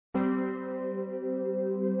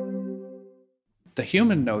The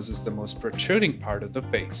human nose is the most protruding part of the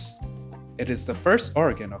face. It is the first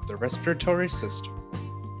organ of the respiratory system.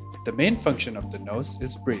 The main function of the nose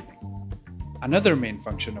is breathing. Another main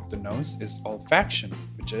function of the nose is olfaction,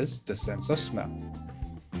 which is the sense of smell.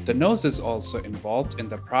 The nose is also involved in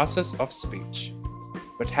the process of speech.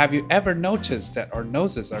 But have you ever noticed that our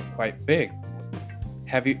noses are quite big?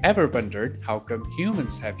 Have you ever wondered how come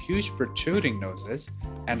humans have huge protruding noses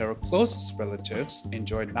and our closest relatives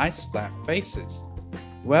enjoy nice flat faces?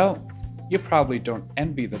 Well, you probably don't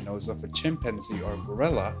envy the nose of a chimpanzee or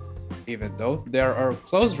gorilla. Even though they are our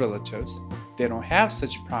close relatives, they don't have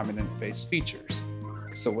such prominent face features.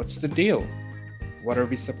 So what's the deal? What are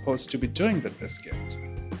we supposed to be doing with this gift?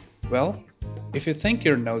 Well, if you think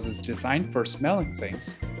your nose is designed for smelling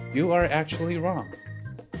things, you are actually wrong.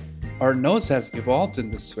 Our nose has evolved in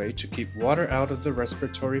this way to keep water out of the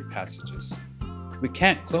respiratory passages. We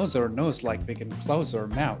can't close our nose like we can close our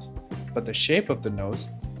mouth, but the shape of the nose,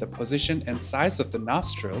 the position and size of the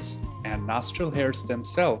nostrils, and nostril hairs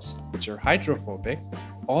themselves, which are hydrophobic,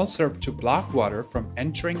 all serve to block water from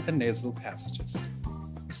entering the nasal passages.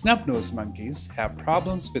 Snub-nosed monkeys have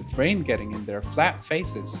problems with rain getting in their flat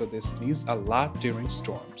faces, so they sneeze a lot during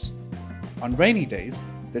storms. On rainy days,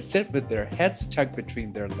 they sit with their heads tucked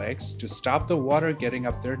between their legs to stop the water getting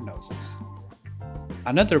up their noses.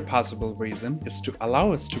 Another possible reason is to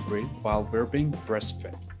allow us to breathe while we're being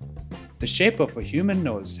breastfed. The shape of a human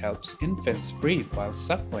nose helps infants breathe while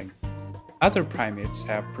suckling. Other primates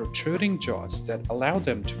have protruding jaws that allow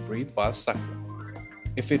them to breathe while suckling.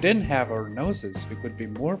 If we didn't have our noses, we could be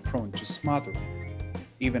more prone to smothering.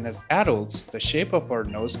 Even as adults, the shape of our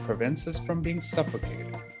nose prevents us from being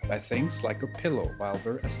suffocated by things like a pillow while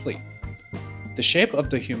we're asleep. The shape of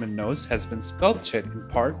the human nose has been sculpted in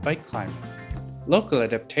part by climate. Local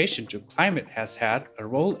adaptation to climate has had a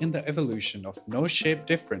role in the evolution of nose shape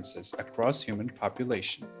differences across human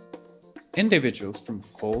population. Individuals from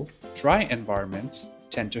cold, dry environments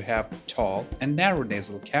tend to have tall and narrow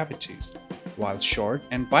nasal cavities, while short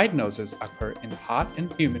and wide noses occur in hot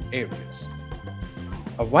and humid areas.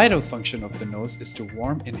 A vital function of the nose is to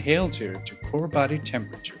warm inhaled air to core body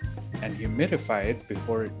temperature and humidify it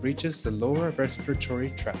before it reaches the lower respiratory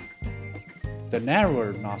tract. The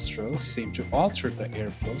narrower nostrils seem to alter the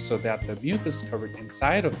airflow so that the mucus covered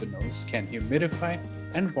inside of the nose can humidify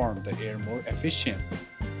and warm the air more efficiently.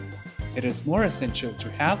 It is more essential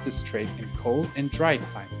to have this trait in cold and dry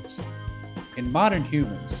climates. In modern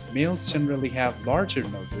humans, males generally have larger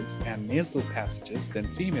noses and nasal passages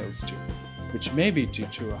than females do, which may be due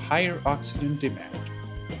to a higher oxygen demand.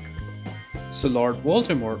 So Lord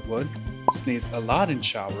Voldemort would sneeze a lot in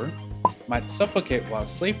shower, might suffocate while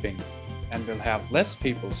sleeping, and will have less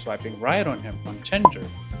people swiping right on him on Tinder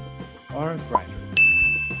or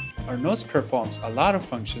Grindr. Our nose performs a lot of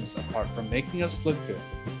functions apart from making us look good,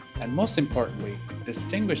 and most importantly,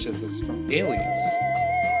 distinguishes us from aliens.